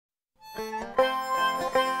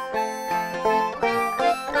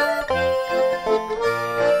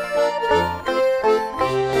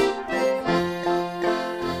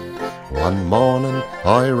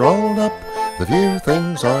I rolled up the few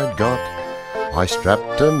things I'd got, I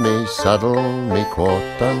strapped to me saddle, me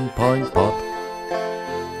quart and pint pot.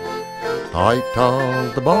 I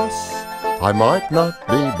told the boss I might not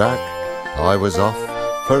be back, I was off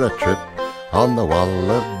for a trip on the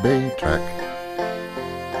Wallaby Track.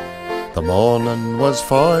 The morning was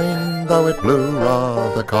fine, though it blew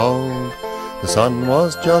rather cold. The sun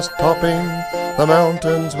was just topping the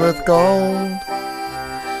mountains with gold.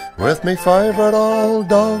 With me favourite old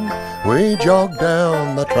dog, we jogged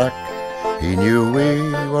down the track. He knew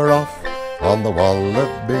we were off on the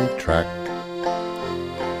Wallaby Track.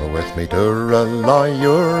 With me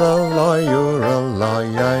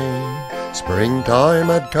tooralai-ooralai-ooralai, springtime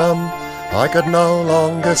had come, I could no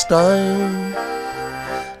longer stay.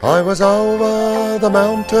 I was over the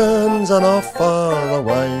mountains and off far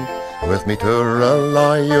away, with me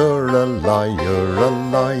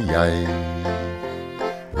tooralai-ooralai-ooralai.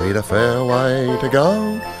 We'd a fair way to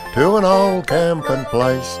go to an old camping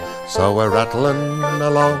place, so we're rattling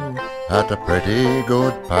along at a pretty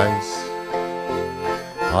good pace.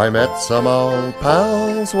 I met some old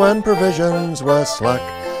pals when provisions were slack,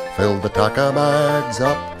 filled the tucker bags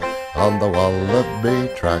up on the Wallaby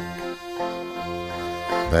Track.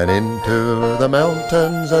 Then into the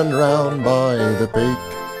mountains and round by the peak,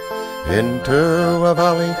 into a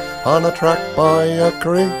valley on a track by a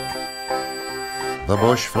creek. The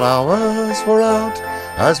bush flowers were out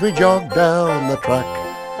as we jogged down the track,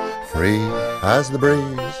 free as the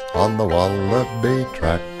breeze on the Wallaby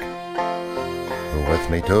Track. With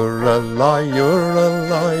me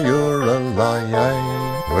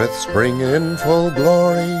tooralai-ooralai-ooralai, with spring in full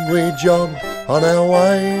glory we jogged on our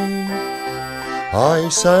way. I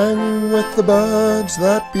sang with the birds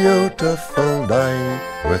that beautiful day,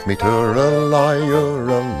 with me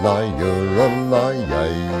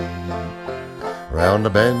tooralai-ooralai-ooralai. Round a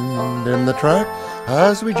bend in the track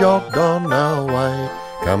as we jogged on our way,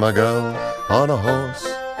 come a girl on a horse,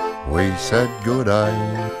 we said good day.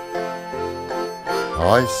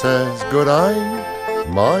 I says good day,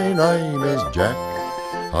 my name is Jack,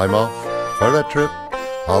 I'm off for a trip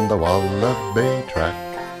on the Wallaby Track.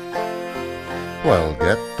 Well,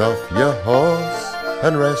 get off your horse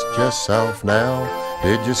and rest yourself now.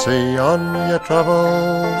 Did you see on your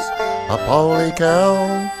travels a poley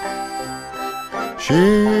cow?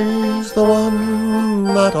 She's the one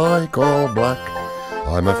that I call Black,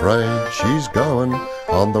 I'm afraid she's going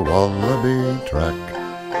on the Wallaby Track.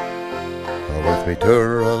 With me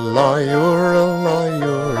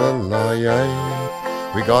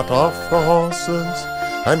tooralai-ooralai-ooralai, we got off the horses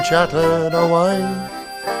and chatted away.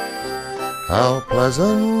 How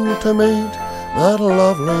pleasant to meet that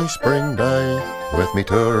lovely spring day, with me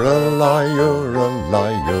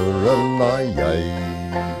tooralai-ooralai-ooralai.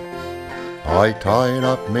 I tied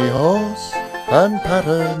up me horse and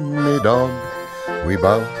patted me dog, we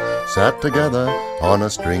both sat together on a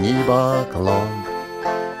stringy bark log.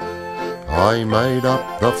 I made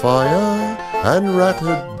up the fire and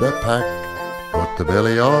ratted the pack, put the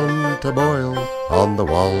billy on to boil on the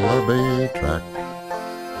Wallaby Track.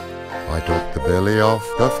 I took the billy off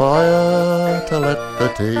the fire to let the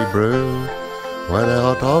tea brew, when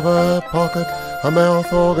out of her pocket a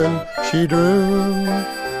mouth organ she drew.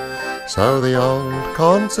 So the old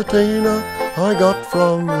concertina I got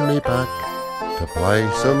from me pack, to play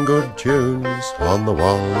some good tunes on the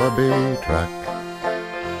Wallaby Track.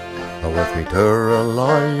 With me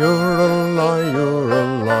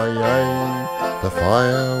tooralai-ooralai-ooralai, the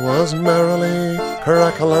fire was merrily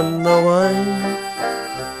crackling away.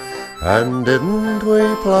 And didn't we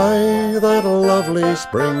play that lovely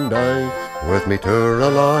spring day, with me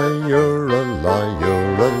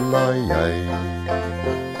tooralai-ooralai-ooralai.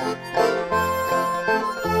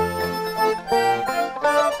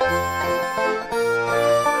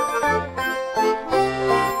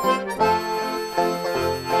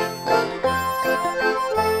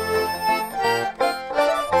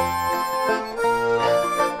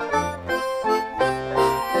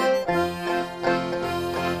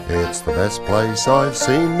 It's the best place I've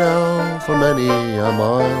seen now for many a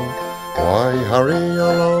mile. Why hurry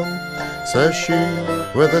along, says she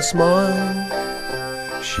with a smile.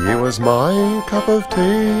 She was my cup of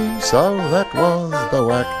tea, so that was the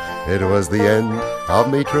whack. It was the end of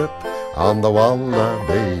me trip on the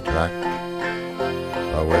Wallaby Track.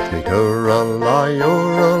 With me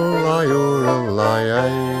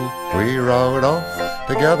tooralai-ooralai-ooralai, we rode off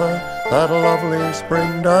together that lovely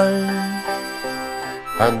spring day.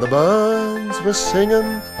 And the birds were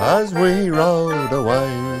singing as we rode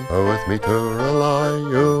away. With me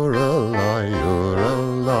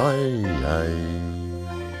tooralai-ooralai-ooralai.